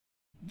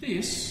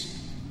This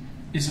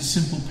is a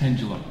simple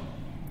pendulum.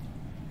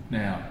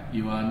 Now,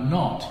 you are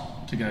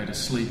not to go to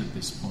sleep at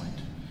this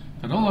point,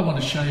 but all I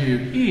want to show you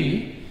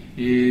here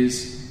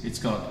is it's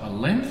got a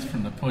length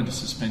from the point of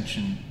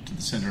suspension to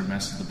the centre of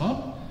mass of the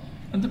bob,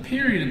 and the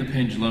period of the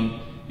pendulum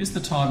is the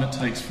time it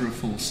takes for a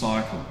full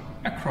cycle,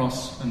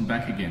 across and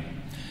back again.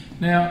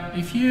 Now,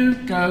 if you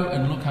go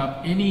and look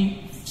up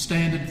any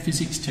standard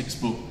physics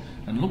textbook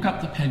and look up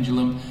the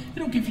pendulum,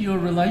 it'll give you a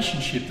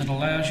relationship that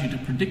allows you to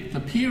predict the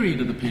period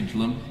of the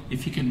pendulum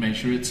if you can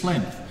measure its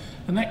length.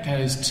 And that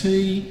goes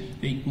t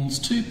equals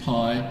 2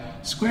 pi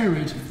square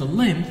root of the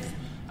length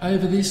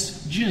over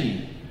this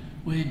g,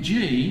 where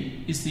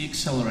g is the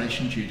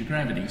acceleration due to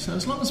gravity. So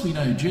as long as we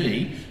know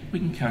g, we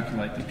can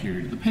calculate the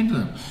period of the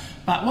pendulum.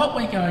 But what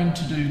we're going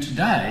to do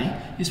today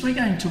is we're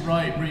going to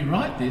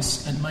rewrite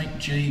this and make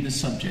g the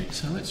subject.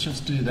 So let's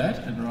just do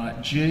that and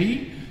write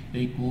g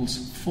equals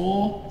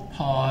 4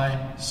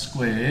 pi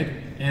squared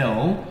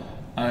L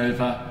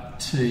over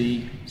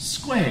t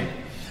squared.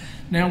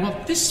 Now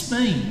what this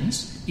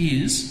means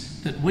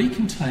is that we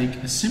can take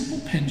a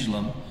simple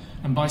pendulum,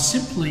 and by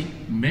simply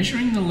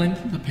measuring the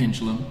length of the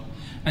pendulum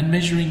and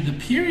measuring the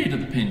period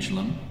of the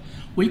pendulum,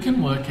 we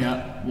can work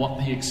out what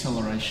the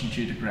acceleration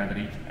due to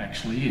gravity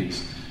actually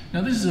is. Now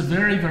this is a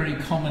very, very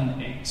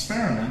common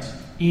experiment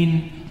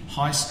in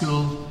high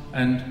school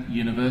and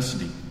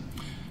university.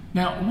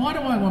 Now, why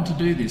do I want to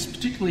do this,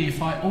 particularly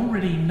if I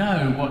already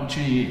know what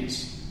g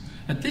is?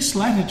 At this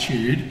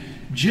latitude,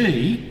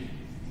 g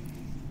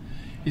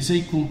is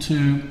equal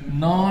to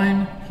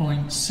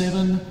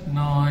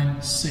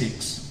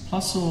 9.796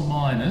 plus or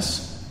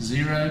minus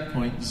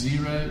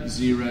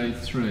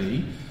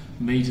 0.003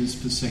 metres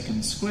per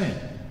second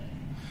squared.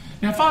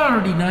 Now, if I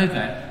already know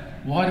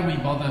that, why do we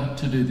bother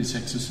to do this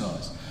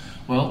exercise?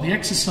 Well, the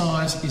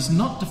exercise is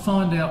not to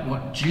find out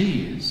what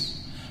g is,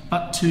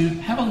 but to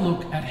have a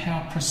look at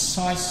how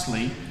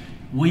precisely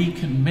we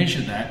can measure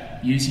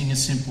that using a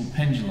simple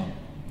pendulum.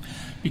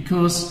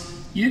 Because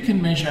you can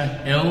measure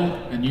L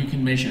and you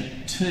can measure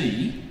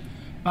T,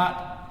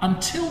 but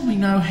until we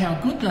know how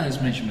good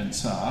those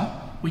measurements are,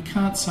 we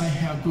can't say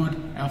how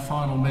good our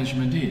final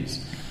measurement is.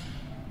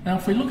 Now,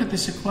 if we look at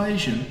this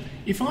equation,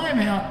 if I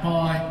am out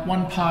by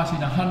 1 part in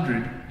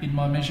 100 in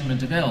my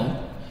measurement of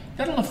L,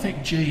 that'll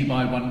affect G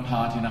by 1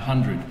 part in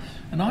 100.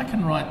 And I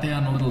can write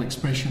down a little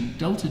expression,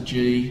 delta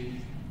G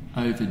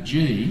over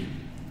G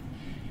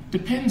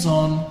depends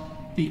on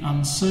the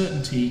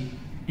uncertainty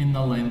in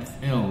the length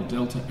L,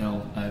 delta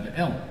L over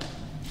L.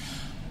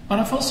 But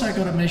I've also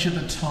got to measure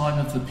the time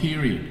of the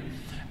period.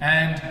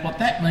 And what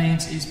that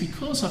means is,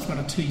 because I've got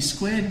a t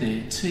squared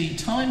there, t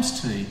times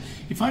t,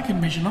 if I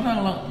can measure not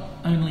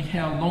only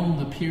how long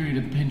the period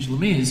of the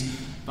pendulum is,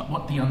 but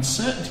what the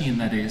uncertainty in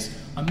that is,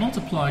 I'm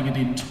multiplying it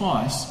in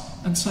twice,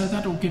 and so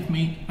that'll give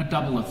me a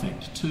double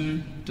effect,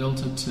 2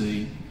 delta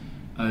t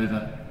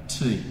over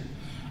t.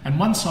 And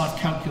once I've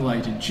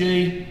calculated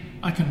g,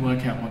 I can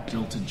work out what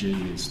delta g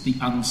is, the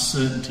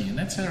uncertainty, and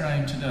that's our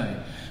aim today.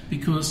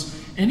 Because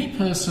any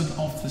person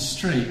off the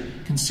street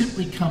can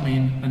simply come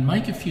in and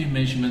make a few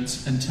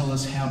measurements and tell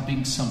us how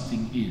big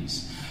something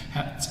is.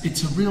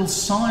 It's a real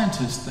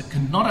scientist that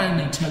can not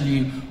only tell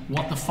you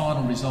what the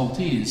final result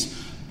is,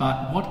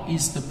 but what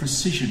is the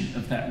precision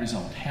of that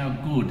result? How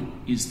good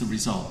is the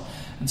result?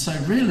 And so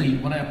really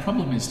what our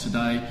problem is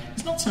today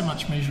is not so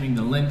much measuring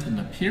the length and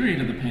the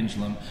period of the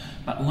pendulum,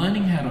 but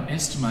learning how to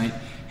estimate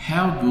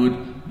how good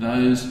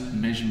those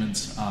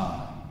measurements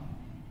are.